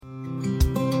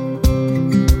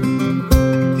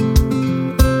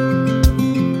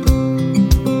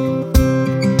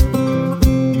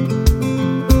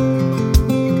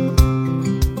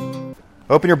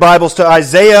Open your Bibles to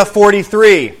Isaiah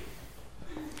 43.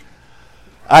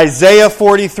 Isaiah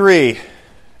 43.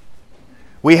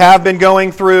 We have been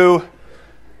going through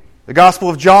the Gospel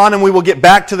of John, and we will get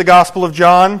back to the Gospel of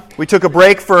John. We took a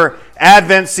break for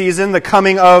Advent season, the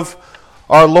coming of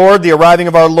our Lord, the arriving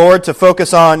of our Lord, to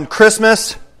focus on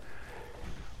Christmas.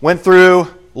 Went through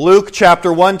Luke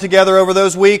chapter 1 together over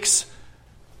those weeks.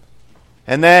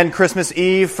 And then Christmas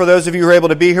Eve, for those of you who were able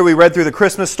to be here, we read through the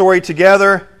Christmas story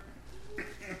together.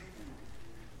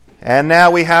 And now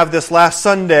we have this last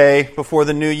Sunday before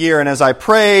the new year. And as I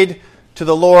prayed to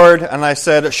the Lord, and I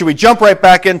said, should we jump right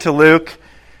back into Luke?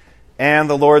 And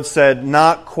the Lord said,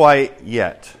 not quite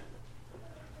yet.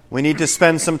 We need to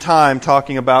spend some time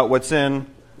talking about what's in,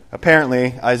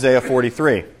 apparently, Isaiah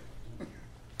 43.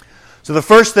 So the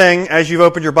first thing, as you've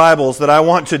opened your Bibles, that I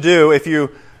want to do, if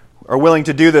you are willing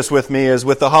to do this with me, is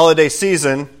with the holiday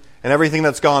season and everything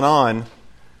that's gone on,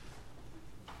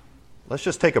 let's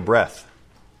just take a breath.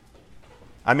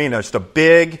 I mean, just a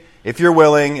big, if you're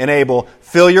willing and able,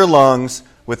 fill your lungs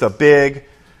with a big...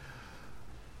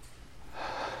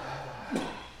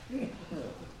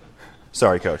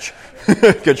 Sorry, Coach.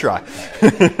 Good try.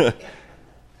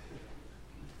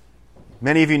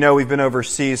 Many of you know we've been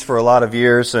overseas for a lot of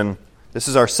years, and this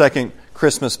is our second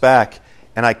Christmas back,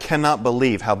 and I cannot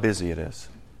believe how busy it is.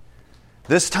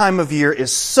 This time of year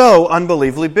is so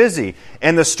unbelievably busy,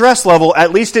 and the stress level,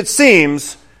 at least it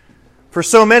seems, for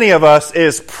so many of us,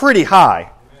 is pretty high.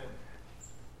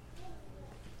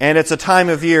 And it's a time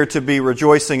of year to be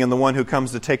rejoicing in the one who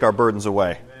comes to take our burdens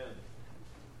away.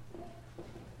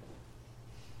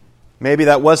 Maybe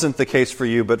that wasn't the case for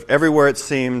you, but everywhere it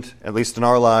seemed, at least in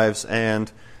our lives, and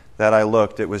that I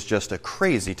looked, it was just a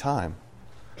crazy time.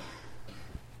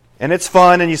 And it's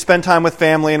fun, and you spend time with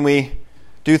family, and we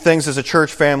do things as a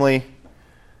church family.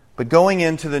 But going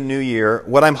into the new year,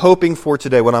 what I'm hoping for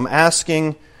today, what I'm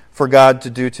asking for God to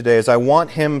do today, is I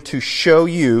want Him to show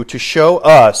you, to show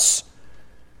us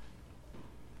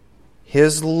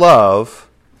His love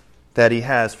that He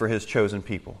has for His chosen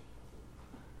people.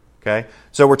 Okay?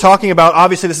 So we're talking about,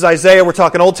 obviously this is Isaiah, we're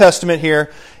talking Old Testament here,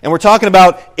 and we're talking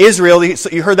about Israel.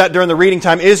 You heard that during the reading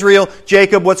time. Israel,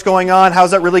 Jacob, what's going on?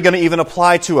 How's that really going to even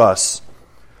apply to us?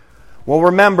 Well,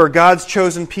 remember, God's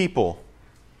chosen people,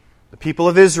 the people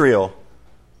of Israel.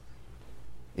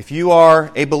 If you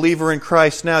are a believer in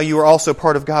Christ now, you are also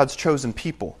part of God's chosen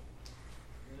people.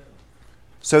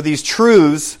 So these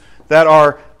truths that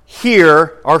are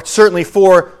here are certainly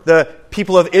for the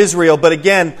people of Israel, but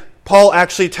again, Paul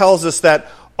actually tells us that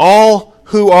all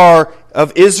who are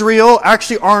of Israel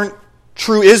actually aren't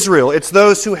true Israel. It's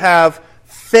those who have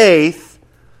faith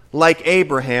like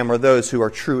Abraham are those who are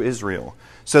true Israel.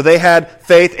 So they had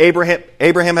faith.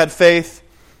 Abraham had faith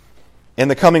in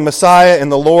the coming Messiah, in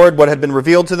the Lord, what had been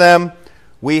revealed to them.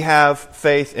 We have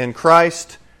faith in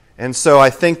Christ. And so I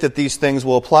think that these things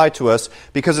will apply to us,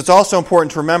 because it's also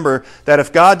important to remember that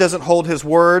if God doesn't hold His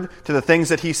word to the things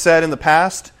that He said in the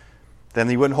past, then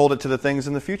He wouldn't hold it to the things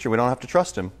in the future. We don't have to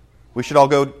trust Him. We should all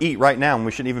go eat right now, and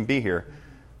we shouldn't even be here.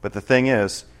 But the thing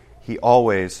is, He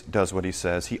always does what He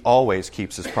says. He always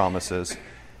keeps His promises.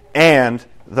 And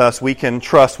thus we can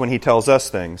trust when He tells us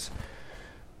things.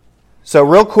 So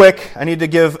real quick, I need to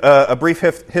give a brief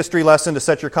history lesson to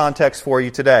set your context for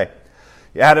you today.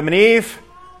 Adam and Eve,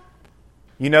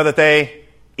 you know that they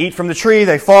eat from the tree,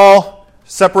 they fall,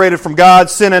 separated from God,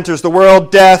 sin enters the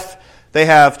world, death, they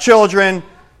have children,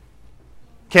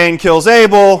 Cain kills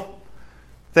Abel,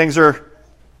 things are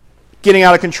getting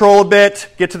out of control a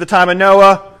bit, get to the time of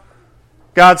Noah,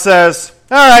 God says,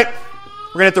 all right,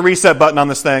 we're going to hit the reset button on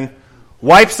this thing,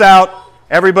 wipes out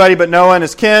everybody but Noah and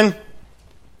his kin.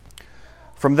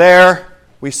 From there,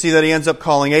 we see that He ends up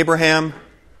calling Abraham.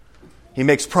 He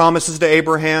makes promises to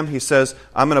Abraham. He says,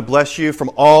 I'm going to bless you. From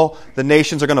all the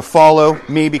nations are going to follow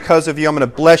me because of you. I'm going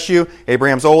to bless you.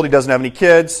 Abraham's old. He doesn't have any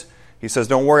kids. He says,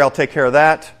 don't worry, I'll take care of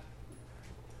that.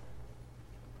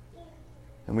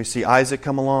 And we see Isaac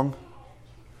come along.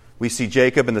 We see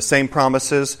Jacob, and the same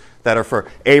promises that are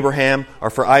for Abraham, are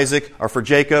for Isaac, are for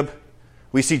Jacob.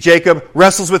 We see Jacob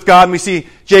wrestles with God, and we see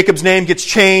Jacob's name gets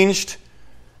changed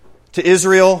to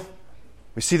Israel.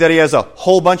 We see that he has a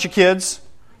whole bunch of kids.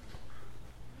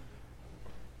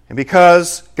 And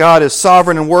because God is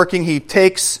sovereign and working, He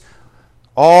takes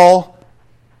all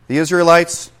the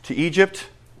Israelites to Egypt.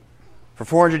 For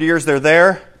 400 years they're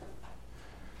there.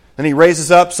 Then He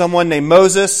raises up someone named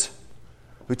Moses,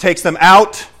 who takes them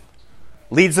out,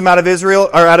 leads them out of Israel,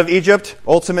 or out of Egypt.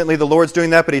 Ultimately the Lord's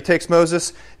doing that, but He takes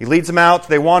Moses, He leads them out.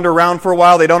 They wander around for a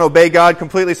while. They don't obey God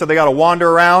completely, so they got to wander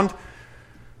around.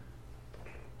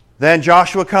 Then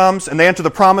Joshua comes and they enter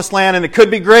the promised land, and it could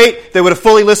be great. They would have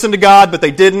fully listened to God, but they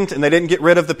didn't, and they didn't get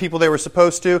rid of the people they were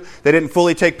supposed to. They didn't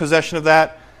fully take possession of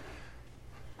that.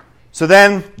 So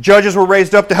then judges were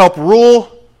raised up to help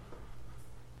rule.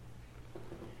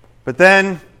 But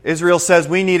then Israel says,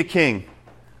 we need a king.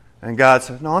 And God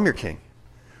says, no, I'm your king.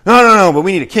 No, but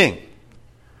we need a king.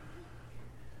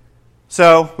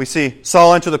 So we see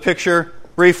Saul enter the picture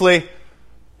briefly.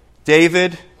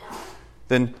 David.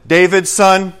 Then David's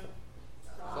son.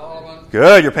 Solomon.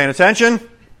 Good, you're paying attention.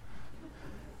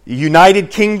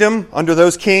 United kingdom under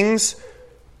those kings.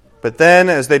 But then,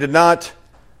 as they did not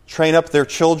train up their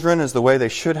children as the way they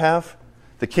should have,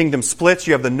 the kingdom splits.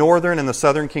 You have the northern and the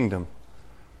southern kingdom.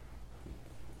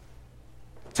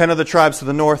 10 of the tribes to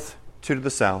the north, 2 to the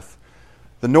south.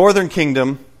 The northern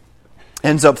kingdom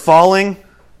ends up falling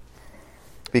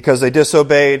because they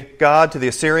disobeyed God to the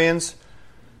Assyrians,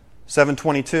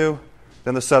 722.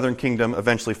 Then the southern kingdom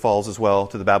eventually falls as well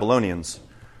to the Babylonians.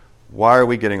 Why are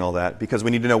we getting all that? Because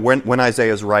we need to know when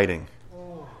Isaiah is writing.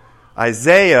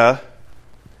 Isaiah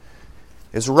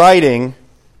is writing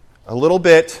a little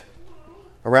bit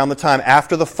around the time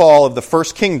after the fall of the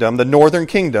first kingdom, the northern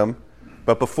kingdom,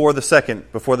 but before the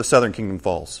southern kingdom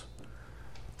falls.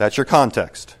 That's your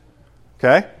context.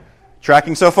 Okay?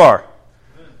 Tracking so far?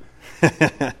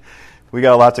 We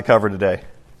got a lot to cover today.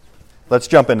 Let's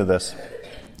jump into this.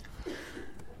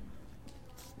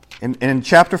 In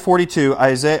chapter 42,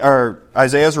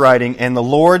 Isaiah is writing, and the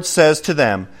Lord says to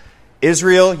them,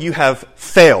 Israel, you have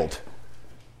failed.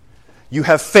 You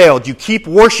have failed. You keep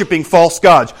worshiping false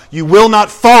gods. You will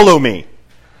not follow me.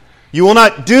 You will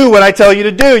not do what I tell you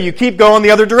to do. You keep going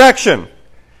the other direction.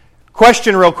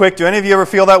 Question real quick, do any of you ever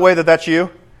feel that way, that that's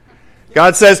you?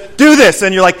 God says, do this,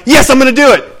 and you're like, yes, I'm going to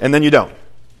do it, and then you don't.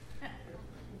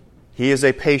 He is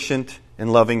a patient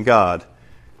and loving God.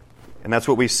 And that's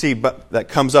what we see that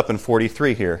comes up in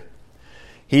 43 here.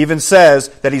 He even says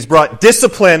that He's brought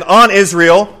discipline on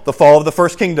Israel, the fall of the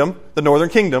first kingdom, the northern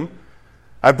kingdom.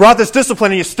 I brought this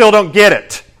discipline and you still don't get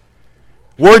it.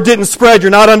 Word didn't spread, you're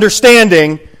not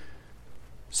understanding.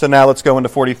 So now let's go into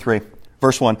 43,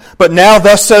 verse 1. But now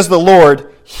thus says the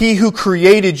Lord, He who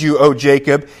created you, O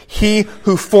Jacob, He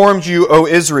who formed you, O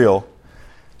Israel.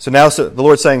 So now the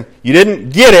Lord's saying, you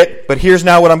didn't get it, but here's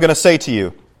now what I'm going to say to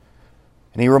you.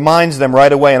 And He reminds them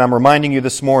right away, and I'm reminding you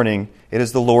this morning, it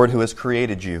is the Lord who has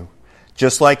created you.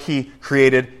 Just like He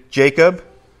created Jacob,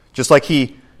 just like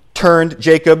He turned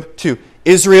Jacob to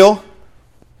Israel,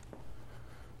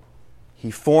 He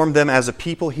formed them as a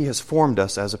people. He has formed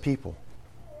us as a people.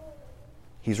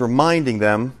 He's reminding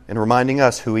them and reminding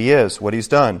us who He is, what He's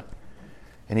done.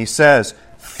 And He says,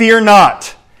 fear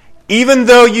not, even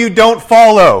though you don't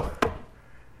follow,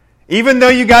 even though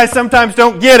you guys sometimes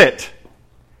don't get it.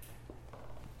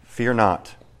 Fear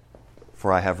not,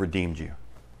 for I have redeemed you.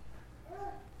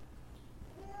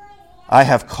 I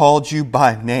have called you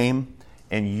by name,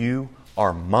 and you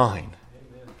are mine.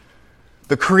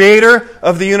 The Creator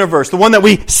of the universe, the one that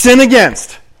we sin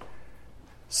against,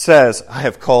 says, I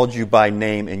have called you by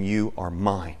name, and you are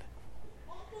mine.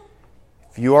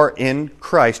 If you are in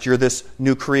Christ, you're this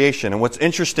new creation. And what's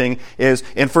interesting is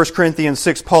in 1 Corinthians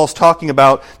 6, Paul's talking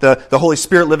about the Holy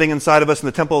Spirit living inside of us in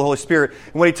the temple of the Holy Spirit.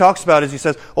 And what he talks about is he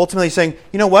says, ultimately he's saying,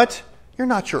 you know what? You're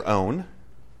not your own.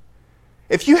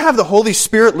 If you have the Holy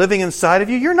Spirit living inside of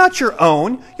you, you're not your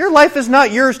own. Your life is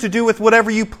not yours to do with whatever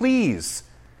you please.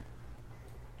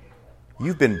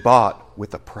 You've been bought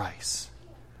with a price.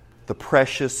 The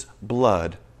precious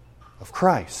blood of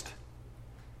Christ.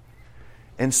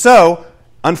 And so,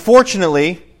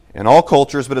 unfortunately, in all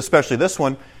cultures, but especially this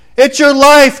one, it's your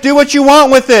life. Do what you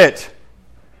want with it.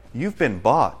 You've been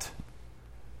bought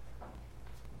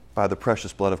by the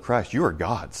precious blood of Christ. You are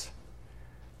God's.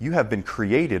 You have been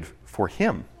created for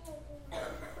Him.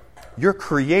 You're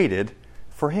created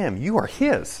for Him. You are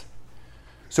His.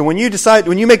 So when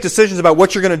you make decisions about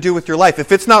what you're going to do with your life,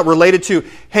 if it's not related to,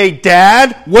 hey,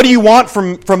 Dad, what do you want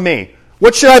from me?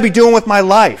 What should I be doing with my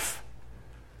life?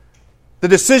 The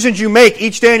decisions you make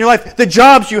each day in your life, the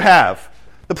jobs you have,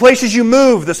 the places you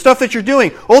move, the stuff that you're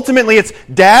doing. Ultimately, it's,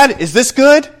 Dad, is this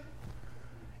good?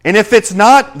 And if it's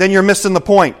not, then you're missing the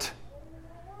point.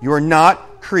 You are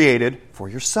not created for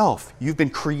yourself. You've been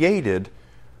created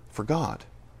for God,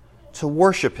 to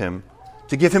worship Him,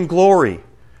 to give Him glory,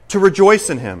 to rejoice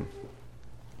in Him.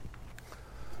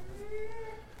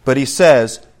 But He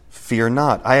says, fear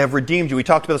not. I have redeemed you. We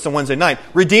talked about this on Wednesday night.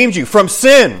 Redeemed you from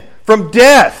sin, from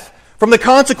death, from the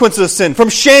consequences of sin, from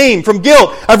shame, from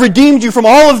guilt. I've redeemed you from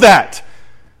all of that.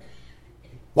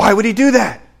 Why would He do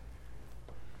that?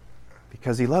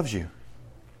 Because He loves you.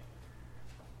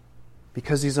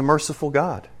 Because He's a merciful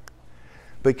God.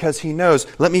 because he knows,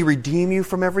 let me redeem you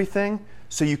from everything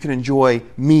so you can enjoy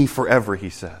me forever, he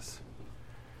says.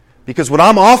 Because what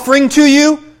I'm offering to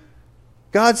you,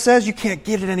 God says you can't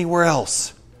get it anywhere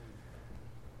else.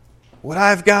 What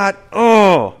I've got,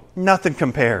 nothing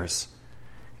compares.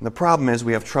 And the problem is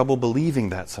we have trouble believing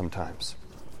that sometimes.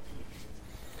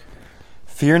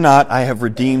 Fear not, I have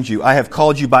redeemed you. I have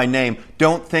called you by name.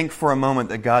 Don't think for a moment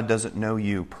that God doesn't know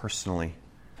you personally.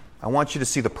 I want you to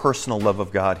see the personal love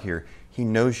of God here. He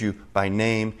knows you by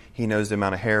name. He knows the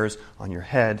amount of hairs on your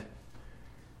head.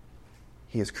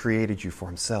 He has created you for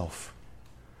himself.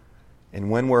 And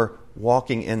when we're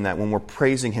walking in that, when we're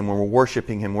praising him, when we're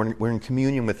worshiping him, when we're in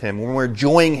communion with him, when we're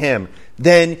enjoying him,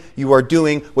 then you are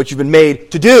doing what you've been made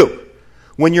to do.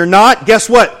 When you're not, guess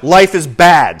what? Life is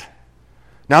bad.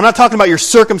 Now, I'm not talking about your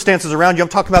circumstances around you. I'm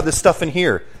talking about this stuff in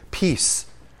here. Peace,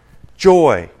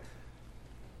 joy,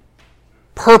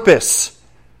 purpose.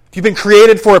 If you've been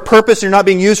created for a purpose and you're not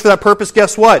being used for that purpose,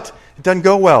 guess what? It doesn't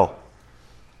go well.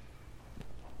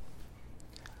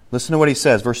 Listen to what he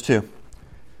says, verse 2.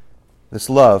 This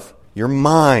love, you're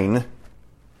mine.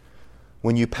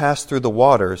 When you pass through the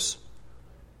waters,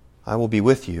 I will be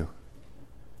with you.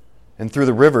 And through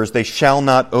the rivers, they shall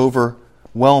not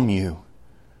overwhelm you.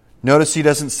 Notice he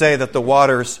doesn't say that the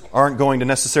waters aren't going to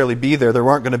necessarily be there. There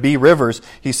aren't going to be rivers.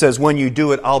 He says, when you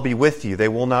do it, I'll be with you. They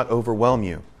will not overwhelm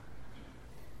you.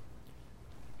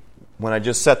 When I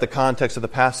just set the context of the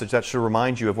passage, that should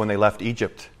remind you of when they left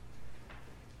Egypt.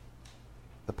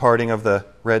 The parting of the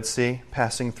Red Sea,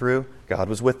 passing through, God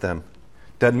was with them.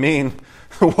 Doesn't mean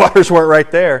the waters weren't right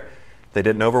there. They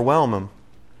didn't overwhelm them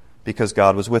because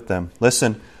God was with them.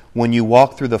 Listen, when you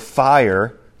walk through the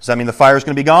fire, does that mean the fire is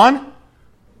going to be gone?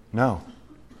 No.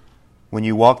 When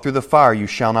you walk through the fire, you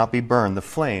shall not be burned. The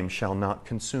flame shall not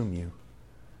consume you.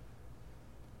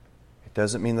 It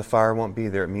doesn't mean the fire won't be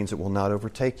there. It means it will not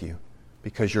overtake you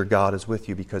because your God is with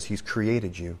you, because he's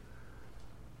created you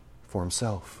for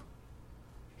himself.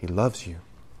 He loves you.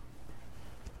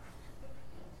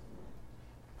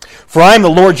 For I am the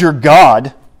Lord your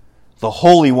God, the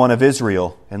Holy One of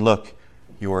Israel, and look,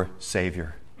 your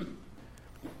Savior.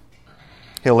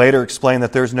 He'll later explain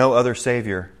that there's no other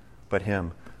Savior but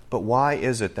him. But why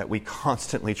is it that we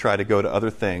constantly try to go to other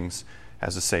things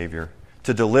as a Savior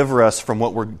to deliver us from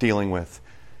what we're dealing with?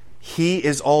 He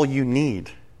is all you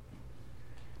need.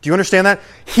 Do you understand that?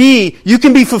 You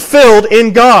can be fulfilled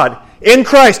in God, in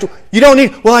Christ. You don't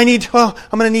need, I'm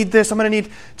going to need this. I'm going to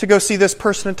need to go see this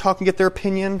person and talk and get their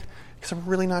opinion because I'm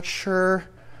really not sure.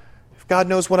 If God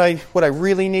knows what I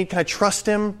really need, can I trust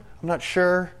him? I'm not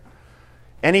sure.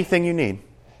 Anything you need,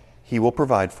 he will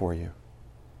provide for you.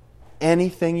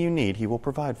 Anything you need, he will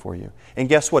provide for you. And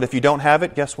guess what? If you don't have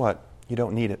it, guess what? You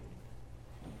don't need it.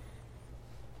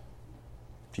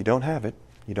 If you don't have it,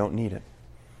 you don't need it.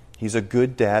 He's a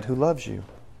good dad who loves you.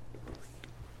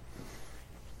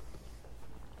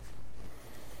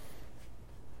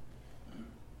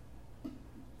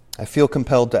 I feel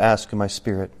compelled to ask in my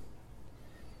spirit,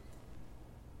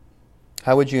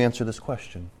 how would you answer this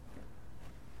question?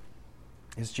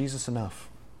 Is Jesus enough?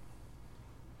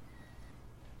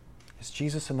 Is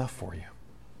Jesus enough for you?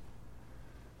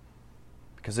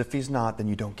 Because if he's not, then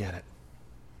you don't get it.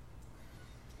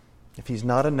 If he's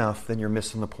not enough, then you're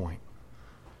missing the point.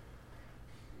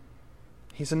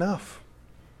 He's enough.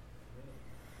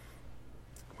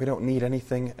 We don't need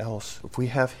anything else. If we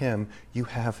have him, you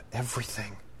have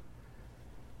everything.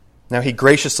 Now, he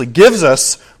graciously gives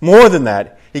us more than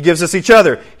that. He gives us each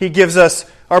other. He gives us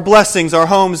our blessings, our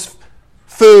homes,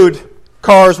 food,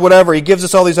 cars, whatever. He gives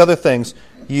us all these other things.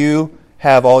 You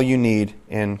have all you need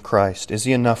in Christ. Is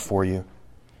he enough for you?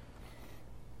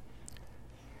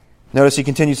 Notice he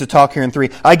continues to talk here in 3.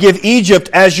 I give Egypt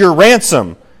as your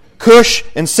ransom, Cush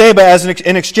and Seba as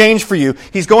in exchange for you.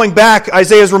 He's going back.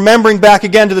 Isaiah's remembering back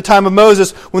again to the time of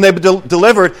Moses when they were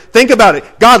delivered. Think about it.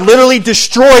 God literally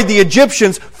destroyed the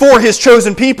Egyptians for his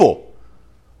chosen people.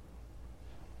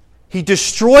 He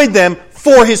destroyed them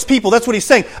for his people. That's what he's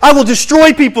saying. I will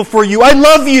destroy people for you. I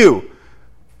love you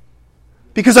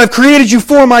because I've created you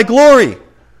for my glory.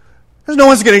 There's no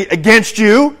one's going against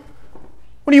you.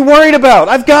 What are you worried about?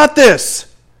 I've got this.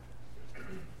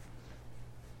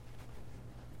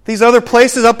 These other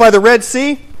places up by the Red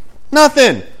Sea,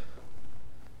 nothing.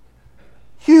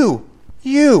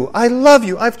 You, I love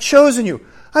you. I've chosen you.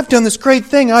 I've done this great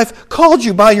thing. I've called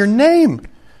you by your name.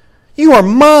 You are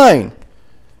mine.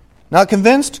 Not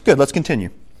convinced? Good, let's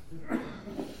continue.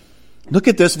 Look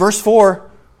at this, verse 4.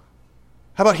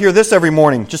 How about hear this every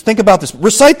morning? Just think about this.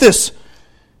 Recite this.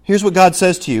 Here's what God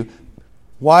says to you.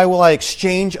 Why will I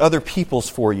exchange other peoples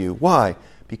for you? Why?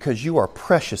 Because you are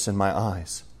precious in my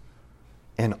eyes.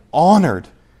 and honored,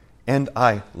 and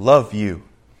I love you.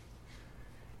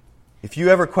 If you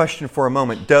ever question for a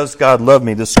moment, does God love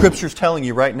me? The Scripture's telling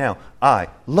you right now, I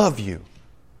love you.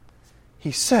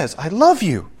 He says, I love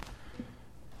you.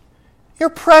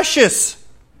 You're precious.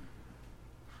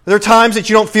 Are there times that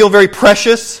you don't feel very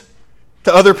precious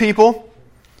to other people?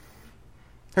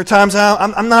 There are times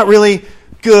I'm not really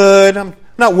good. I'm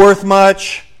not worth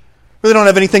much. Really don't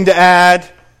have anything to add.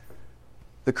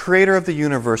 The Creator of the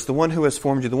universe, the one who has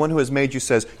formed you, the one who has made you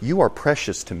says, you are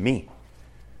precious to me.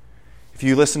 If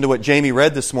you listen to what Jamie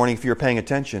read this morning, if you're paying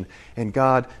attention, and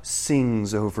God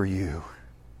sings over you.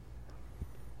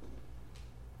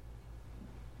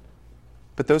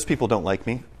 But those people don't like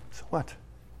me. So what?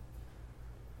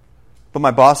 But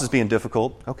my boss is being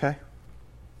difficult. Okay.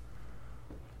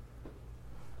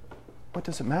 What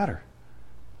does it matter?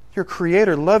 Your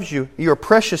Creator loves you. You are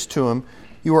precious to Him.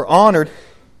 You are honored.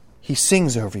 He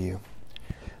sings over you.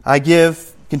 I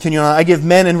give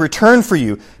men in return for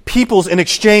you, peoples in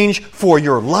exchange for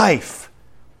your life.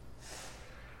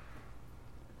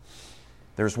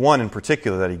 There's one in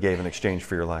particular that He gave in exchange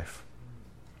for your life.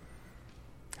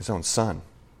 His own Son.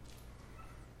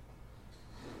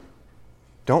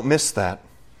 Don't miss that.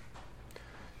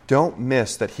 Don't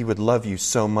miss that He would love you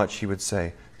so much He would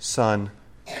say, Son,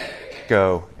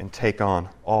 go and take on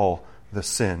all the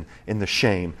sin and the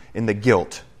shame and the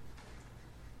guilt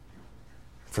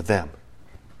for them.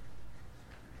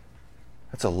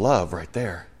 That's a love right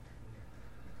there.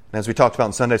 And as we talked about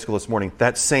in Sunday school this morning,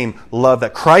 that same love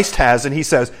that Christ has, and He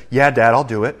says, yeah, Dad, I'll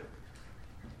do it.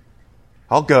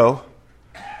 I'll go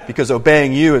because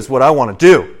obeying you is what I want to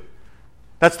do.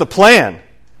 That's the plan.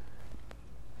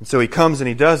 And so He comes and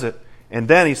He does it. And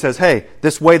then He says, hey,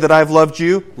 this way that I've loved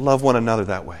you, love one another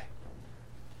that way.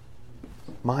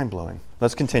 Mind-blowing.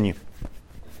 Let's continue.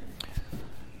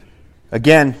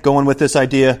 Again, going with this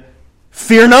idea,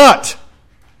 fear not.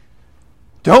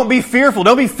 Don't be fearful.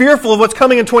 Don't be fearful of what's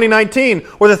coming in 2019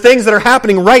 or the things that are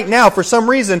happening right now. For some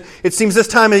reason, it seems this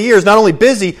time of the year is not only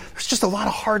busy, there's just a lot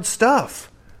of hard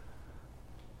stuff.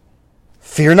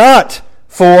 Fear not,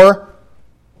 for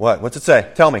what? What's it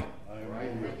say? Tell me.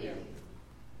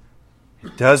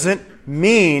 It doesn't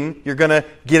mean you're going to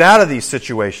get out of these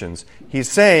situations. He's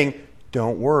saying,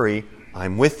 don't worry,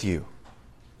 I'm with you.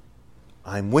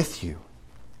 I'm with you.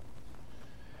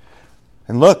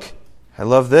 And look, I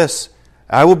love this.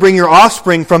 I will bring your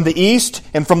offspring from the east,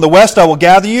 and from the west I will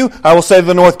gather you. I will say to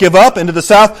the north, give up, and to the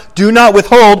south, do not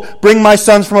withhold. Bring my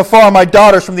sons from afar, my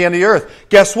daughters from the end of the earth.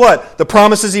 Guess what? The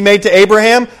promises He made to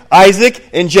Abraham, Isaac,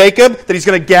 and Jacob, that He's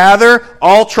going to gather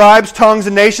all tribes, tongues,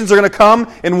 and nations are going to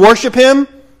come and worship Him.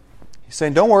 He's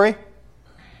saying, don't worry.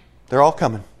 They're all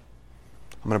coming.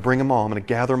 I'm going to bring them all. I'm going to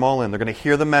gather them all in. They're going to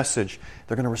hear the message.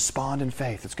 They're going to respond in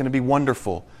faith. It's going to be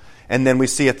wonderful. And then we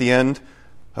see at the end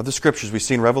of the Scriptures, we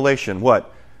see in Revelation,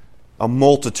 what? A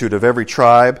multitude of every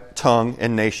tribe, tongue,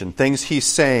 and nation. Things He's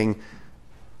saying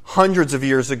hundreds of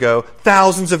years ago,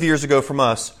 thousands of years ago from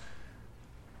us,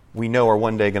 we know are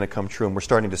one day going to come true. And we're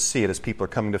starting to see it as people are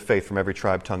coming to faith from every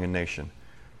tribe, tongue, and nation.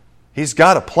 He's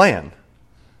got a plan.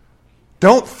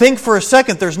 Don't think for a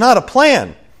second there's not a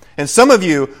plan. And some of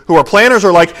you who are planners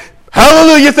are like,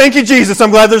 hallelujah, thank you, Jesus,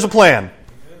 I'm glad there's a plan.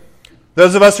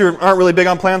 Those of us who aren't really big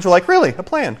on plans are like, really? A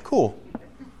plan? Cool.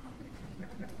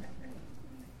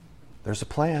 There's a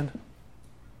plan.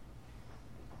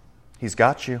 He's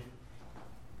got you.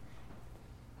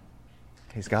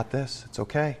 He's got this. It's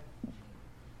okay.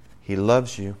 He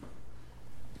loves you.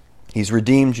 He's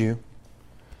redeemed you.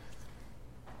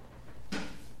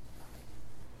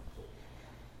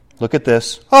 Look at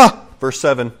this. Verse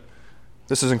 7.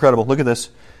 This is incredible. Look at this.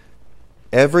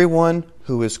 Everyone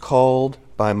who is called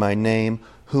by my name,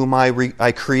 whom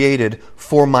I created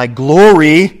for my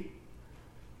glory,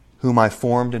 whom I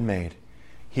formed and made.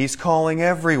 He's calling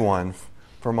everyone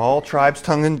from all tribes,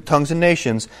 tongues, and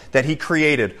nations that He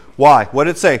created. Why? What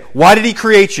did it say? Why did He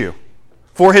create you?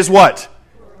 For His what?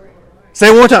 Say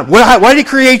it one more time. Why did He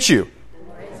create you?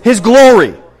 His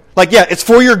glory. Like, yeah, it's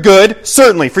for your good,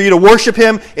 certainly, for you to worship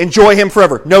Him, enjoy Him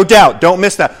forever. No doubt. Don't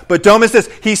miss that. But don't miss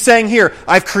this. He's saying here,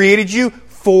 I've created you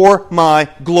for my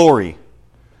glory.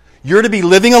 You're to be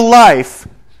living a life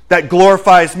that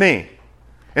glorifies me.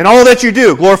 And all that you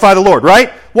do, glorify the Lord, right?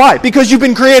 Why? Because you've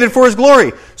been created for His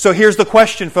glory. So here's the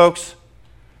question, folks.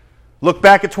 Look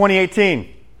back at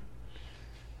 2018.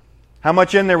 How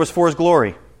much in there was for His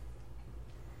glory?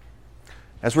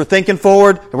 As we're thinking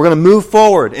forward, and we're going to move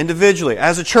forward individually,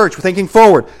 as a church, we're thinking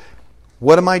forward.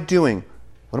 What am I doing?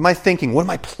 What am I thinking? What am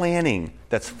I planning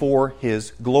that's for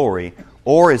His glory?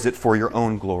 Or is it for your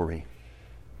own glory?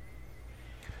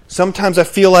 Sometimes I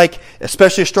feel like,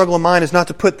 especially a struggle of mine, is not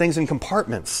to put things in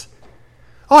compartments.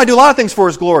 Oh, I do a lot of things for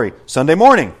His glory. Sunday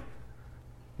morning,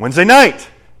 Wednesday night,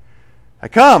 I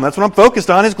come. That's what I'm focused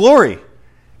on, His glory.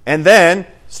 And then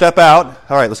step out.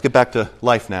 All right, let's get back to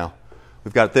life now.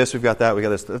 We've got this, we've got that, we've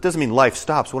got this. That doesn't mean life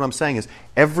stops. What I'm saying is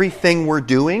everything we're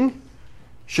doing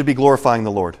should be glorifying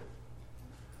the Lord.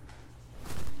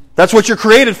 That's what you're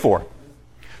created for.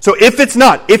 So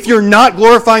if you're not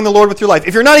glorifying the Lord with your life,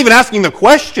 if you're not even asking the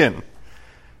question,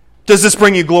 does this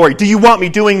bring you glory? Do you want me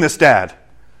doing this, Dad?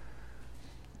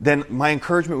 Then my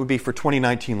encouragement would be for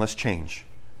 2019, let's change.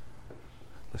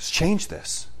 Let's change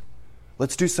this.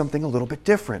 Let's do something a little bit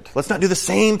different. Let's not do the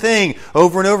same thing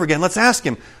over and over again. Let's ask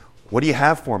Him, what do you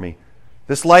have for me?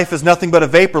 This life is nothing but a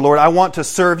vapor, Lord. I want to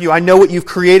serve you. I know what you've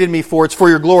created me for. It's for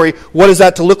your glory. What is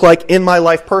that to look like in my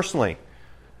life personally?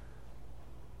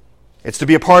 It's to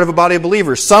be a part of a body of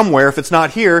believers. Somewhere, if it's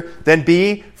not here, then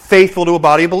be faithful to a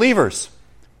body of believers.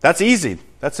 That's easy.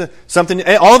 That's something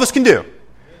all of us can do.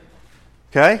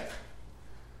 Okay?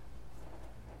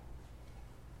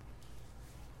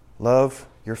 Love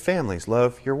your families.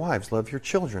 Love your wives. Love your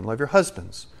children. Love your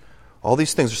husbands. All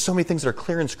these things. There's so many things that are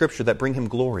clear in Scripture that bring Him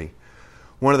glory.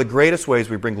 One of the greatest ways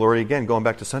we bring glory, again, going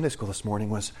back to Sunday school this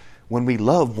morning, was when we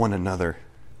love one another.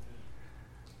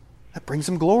 That brings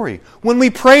Him glory. When we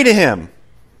pray to Him.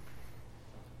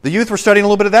 The youth were studying a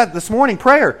little bit of that this morning,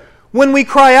 prayer. When we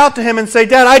cry out to Him and say,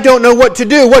 Dad, I don't know what to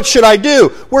do. What should I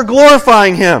do? We're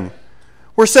glorifying Him.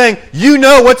 We're saying, you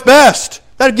know what's best.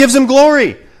 That gives Him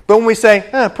glory. But when we say,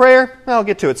 prayer, I'll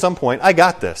get to it at some point. I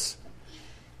got this.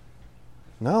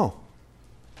 No.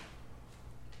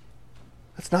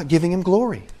 That's not giving Him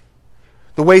glory.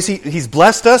 The ways He's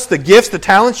blessed us, the gifts, the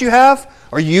talents you have,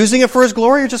 are you using it for His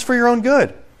glory or just for your own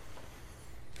good?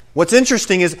 What's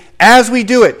interesting is, as we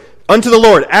do it unto the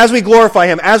Lord, as we glorify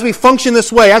Him, as we function this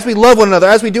way, as we love one another,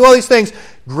 as we do all these things,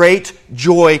 great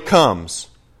joy comes.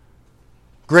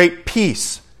 Great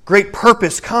peace, great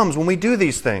purpose comes when we do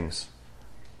these things.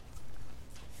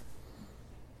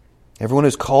 Everyone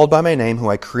who's called by my name, who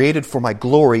I created for my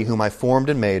glory, whom I formed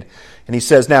and made. And He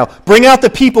says, now, bring out the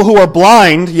people who are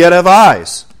blind, yet have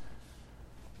eyes,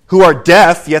 who are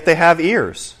deaf, yet they have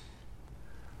ears.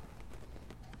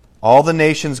 All the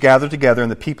nations gather together,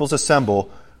 and the peoples assemble.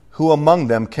 Who among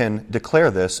them can declare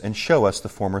this and show us the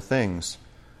former things?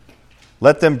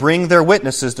 Let them bring their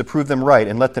witnesses to prove them right,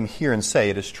 and let them hear and say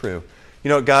it is true. You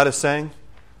know what God is saying?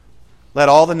 Let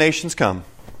all the nations come.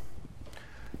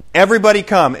 Everybody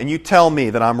come, and you tell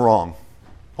me that I'm wrong.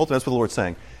 Ultimately, that's what the Lord's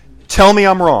saying. Tell me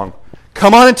I'm wrong.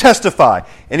 Come on and testify.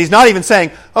 And He's not even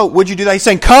saying, oh, would you do that? He's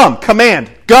saying, come,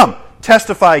 command, come,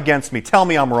 testify against me. Tell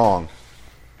me I'm wrong.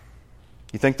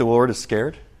 You think the Lord is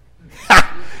scared?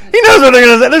 He knows what they're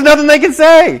going to say. There's nothing they can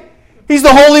say. He's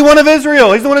the Holy One of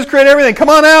Israel. He's the one who's created everything. Come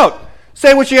on out.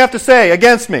 Say what you have to say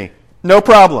against me. No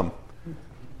problem.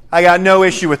 I got no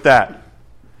issue with that.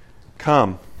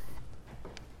 Come.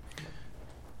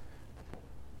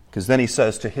 Because then He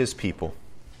says to His people,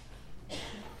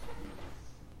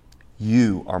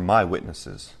 you are my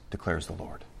witnesses, declares the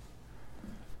Lord.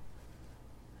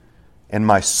 And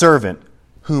my servant,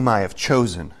 whom I have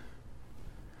chosen,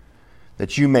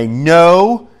 that you may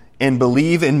know and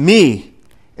believe in me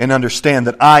and understand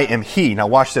that I am He. Now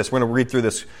watch this. We're going to read through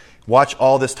this. Watch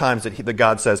all this times that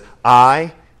God says,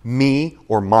 I, me,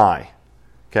 or my.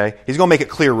 Okay? He's going to make it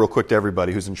clear real quick to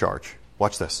everybody who's in charge.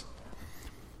 Watch this.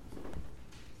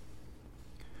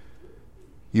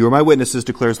 You are my witnesses,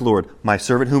 declares the Lord, my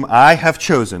servant whom I have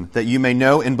chosen, that you may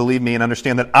know and believe me and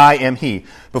understand that I am He.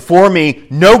 Before me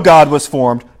no God was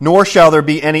formed, nor shall there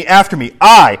be any after me.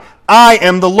 I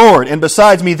am the Lord, and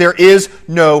besides me there is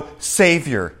no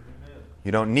Savior.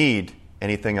 You don't need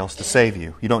anything else to save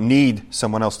you. You don't need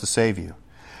someone else to save you.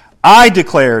 I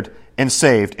declared and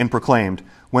saved and proclaimed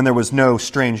when there was no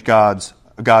strange God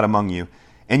among you.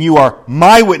 And you are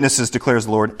my witnesses, declares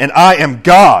the Lord, and I am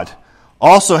God.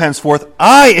 Also henceforth,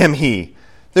 I am He.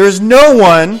 There is no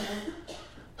one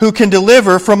who can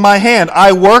deliver from my hand.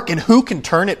 I work, and who can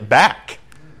turn it back?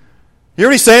 You hear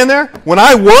what He's saying there? When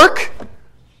I work,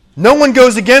 no one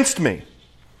goes against me.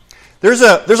 There's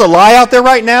a lie out there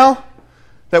right now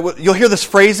that you'll hear this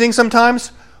phrasing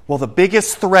sometimes. Well, the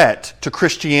biggest threat to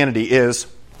Christianity is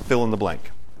fill in the blank.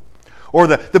 Or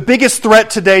the biggest threat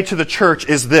today to the church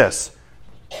is this.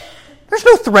 There's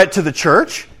no threat to the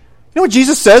church. You know what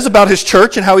Jesus says about His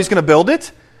church and how He's going to build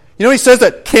it? You know He says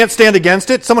that can't stand against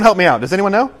it? Someone help me out. Does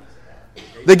anyone know?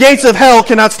 The gates of hell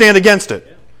cannot stand against it.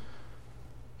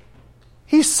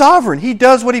 He's sovereign. He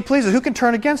does what He pleases. Who can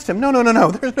turn against Him? No.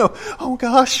 There's no, oh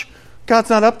gosh, God's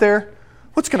not up there.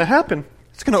 What's going to happen?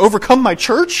 It's going to overcome my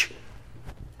church?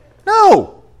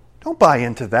 No. Don't buy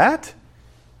into that.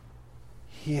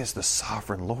 He is the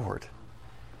sovereign Lord.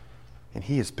 And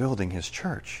He is building His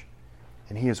church.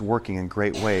 And He is working in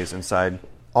great ways inside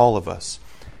all of us.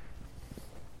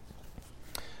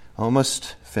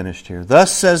 Almost finished here.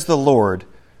 Thus says the Lord,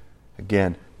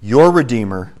 again, your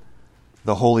Redeemer,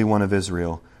 the Holy One of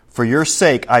Israel. For your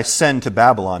sake I send to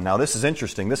Babylon. Now this is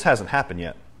interesting. This hasn't happened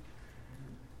yet.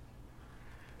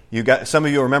 Some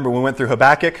of you remember when we went through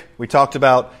Habakkuk, we talked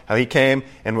about how he came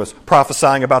and was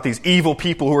prophesying about these evil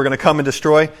people who were going to come and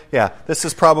destroy. Yeah, this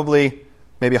is probably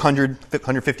maybe 100,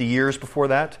 150 years before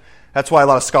that. That's why a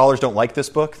lot of scholars don't like this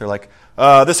book. They're like,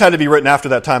 this had to be written after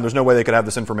that time. There's no way they could have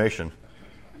this information.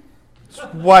 It's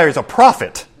why he's a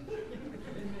prophet.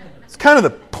 It's kind of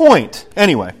the point.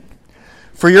 Anyway,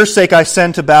 for your sake I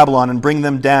send to Babylon and bring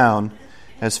them down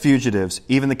as fugitives,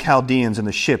 even the Chaldeans and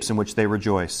the ships in which they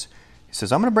rejoice. He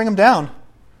says, I'm going to bring them down.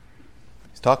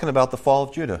 He's talking about the fall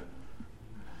of Judah.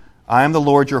 I am the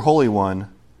Lord, your Holy One,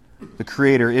 the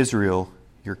Creator, Israel,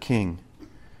 your King. He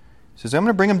says, I'm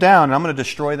going to bring them down, and I'm going to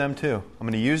destroy them too. I'm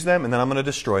going to use them, and then I'm going to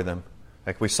destroy them,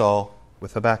 like we saw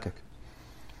with Habakkuk.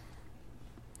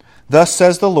 Thus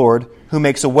says the Lord, who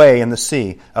makes a way in the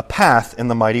sea, a path in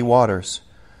the mighty waters,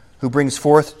 who brings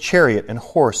forth chariot and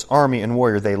horse, army and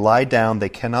warrior. They lie down, they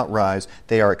cannot rise,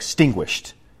 they are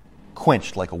extinguished,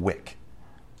 quenched like a wick.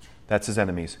 That's his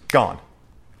enemies. Gone.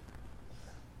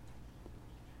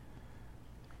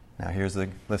 Now here's the,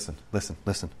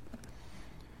 listen.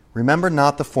 Remember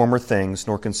not the former things,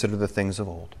 nor consider the things of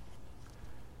old.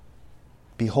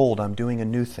 Behold, I'm doing a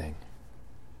new thing.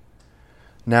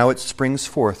 Now it springs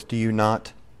forth. Do you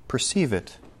not perceive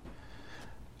it?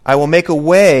 I will make a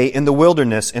way in the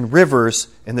wilderness and rivers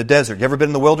in the desert. You ever been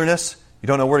in the wilderness? You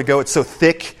don't know where to go. It's so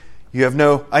thick. You have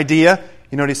no idea.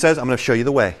 You know what he says? I'm going to show you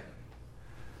the way.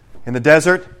 In the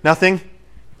desert, nothing.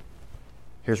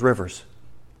 Here's rivers.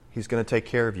 He's going to take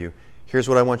care of you. Here's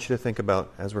what I want you to think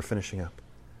about as we're finishing up.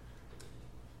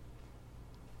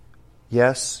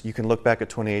 Yes, you can look back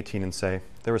at 2018 and say,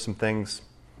 there were some things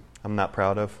I'm not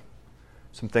proud of,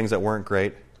 some things that weren't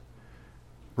great.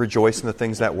 Rejoice in the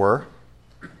things that were.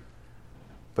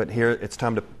 But here, it's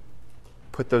time to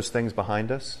put those things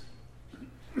behind us,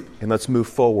 and let's move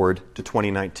forward to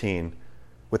 2019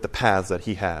 with the paths that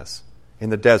He has. In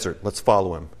the desert, let's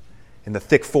follow Him. In the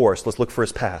thick forest, let's look for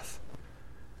His path.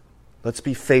 Let's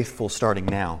be faithful starting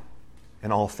now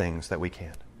in all things that we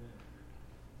can.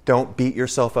 Don't beat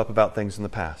yourself up about things in the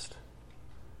past.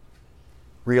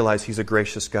 Realize He's a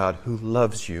gracious God who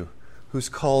loves you, who's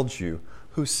called you,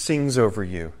 who sings over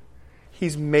you.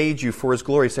 He's made you for His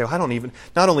glory. Say, not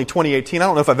only 2018, I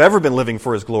don't know if I've ever been living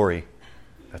for His glory.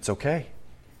 That's okay.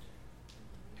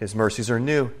 His mercies are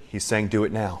new. He's saying, do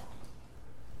it now.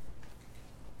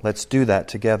 Let's do that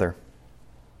together.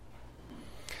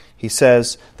 He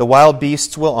says, the wild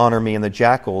beasts will honor me, and the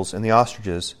jackals and the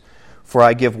ostriches, for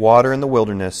I give water in the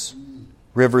wilderness,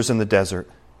 rivers in the desert,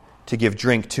 to give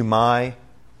drink to my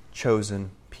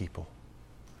chosen people.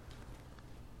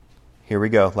 Here we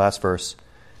go, last verse.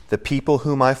 The people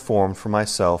whom I formed for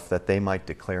myself, that they might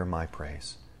declare my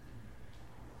praise.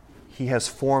 He has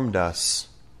formed us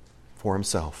for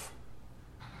Himself.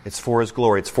 It's for His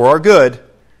glory. It's for our good,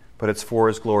 but it's for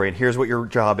His glory. And here's what your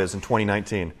job is in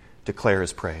 2019. Declare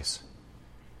His praise.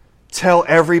 Tell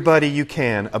everybody you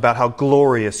can about how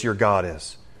glorious your God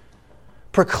is.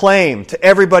 Proclaim to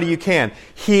everybody you can.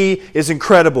 He is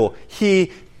incredible.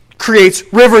 He creates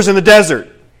rivers in the desert.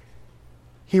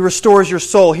 He restores your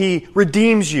soul. He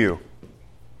redeems you.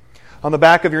 On the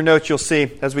back of your notes, you'll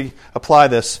see, as we apply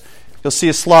this, you'll see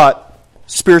a slot,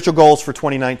 spiritual goals for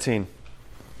 2019.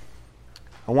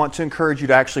 I want to encourage you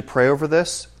to actually pray over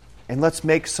this, and let's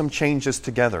make some changes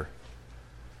together.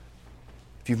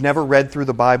 If you've never read through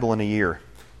the Bible in a year,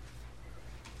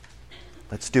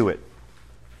 let's do it.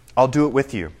 I'll do it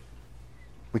with you.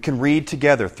 We can read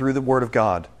together through the Word of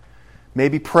God.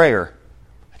 Maybe prayer.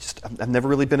 I've never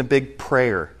really been a big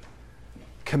prayer.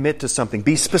 Commit to something.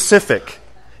 Be specific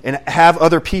and have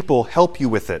other people help you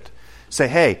with it. Say,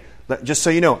 hey, just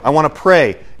so you know, I want to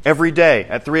pray every day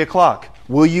at 3 o'clock.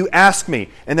 Will you ask me?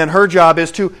 And then her job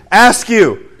is to ask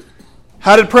you,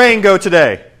 how did praying go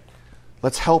today?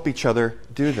 Let's help each other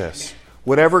do this.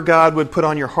 Whatever God would put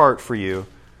on your heart for you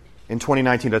in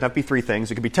 2019, it doesn't have to be 3 things.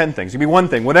 It could be 10 things. It could be 1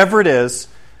 thing. Whatever it is,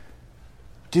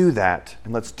 do that,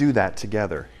 and let's do that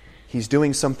together. He's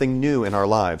doing something new in our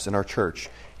lives, in our church.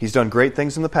 He's done great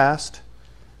things in the past,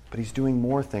 but He's doing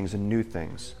more things and new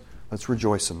things. Let's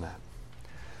rejoice in that.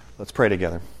 Let's pray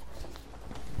together.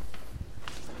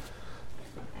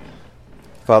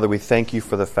 Father, we thank You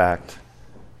for the fact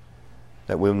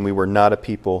that when we were not a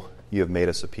people, You have made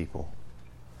us a people.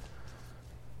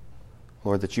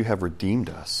 Lord, that you have redeemed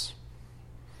us.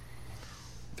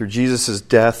 Through Jesus'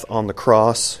 death on the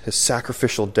cross, his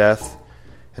sacrificial death,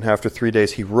 and after 3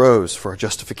 days he rose for our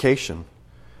justification.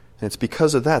 And it's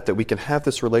because of that we can have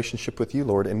this relationship with you,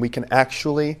 Lord, and we can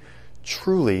actually,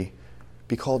 truly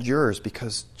be called yours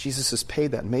because Jesus has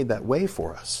paid that and made that way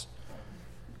for us.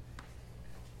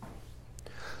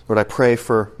 Lord, I pray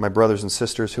for my brothers and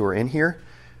sisters who are in here.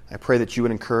 I pray that you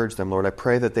would encourage them, Lord. I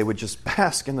pray that they would just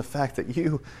bask in the fact that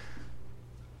you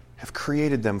have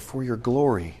created them for your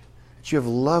glory, that you have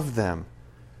loved them,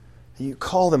 that you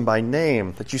call them by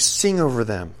name, that you sing over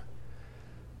them,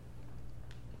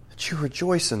 that you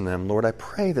rejoice in them. Lord, I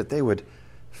pray that they would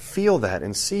feel that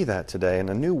and see that today in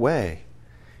a new way.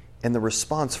 And the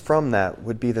response from that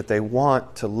would be that they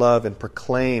want to love and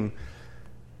proclaim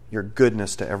your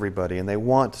goodness to everybody, and they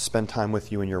want to spend time with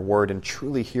you in your word and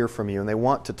truly hear from you, and they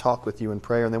want to talk with you in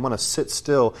prayer, and they want to sit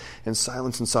still in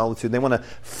silence and solitude. They want to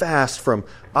fast from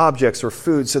objects or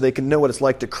food so they can know what it's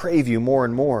like to crave you more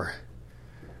and more.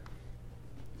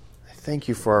 I thank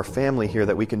you for our family here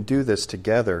that we can do this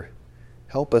together.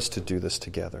 Help us to do this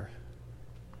together.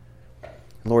 And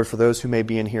Lord, for those who may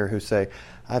be in here who say,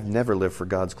 I've never lived for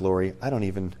God's glory. I don't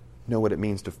even know what it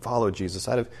means to follow Jesus.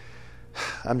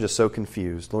 I'm just so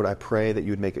confused. Lord, I pray that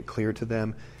you would make it clear to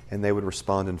them and they would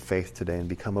respond in faith today and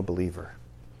become a believer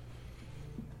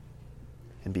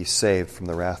and be saved from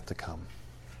the wrath to come.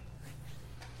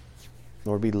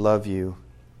 Lord, we love you.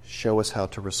 Show us how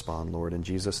to respond, Lord. In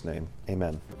Jesus' name,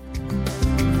 amen.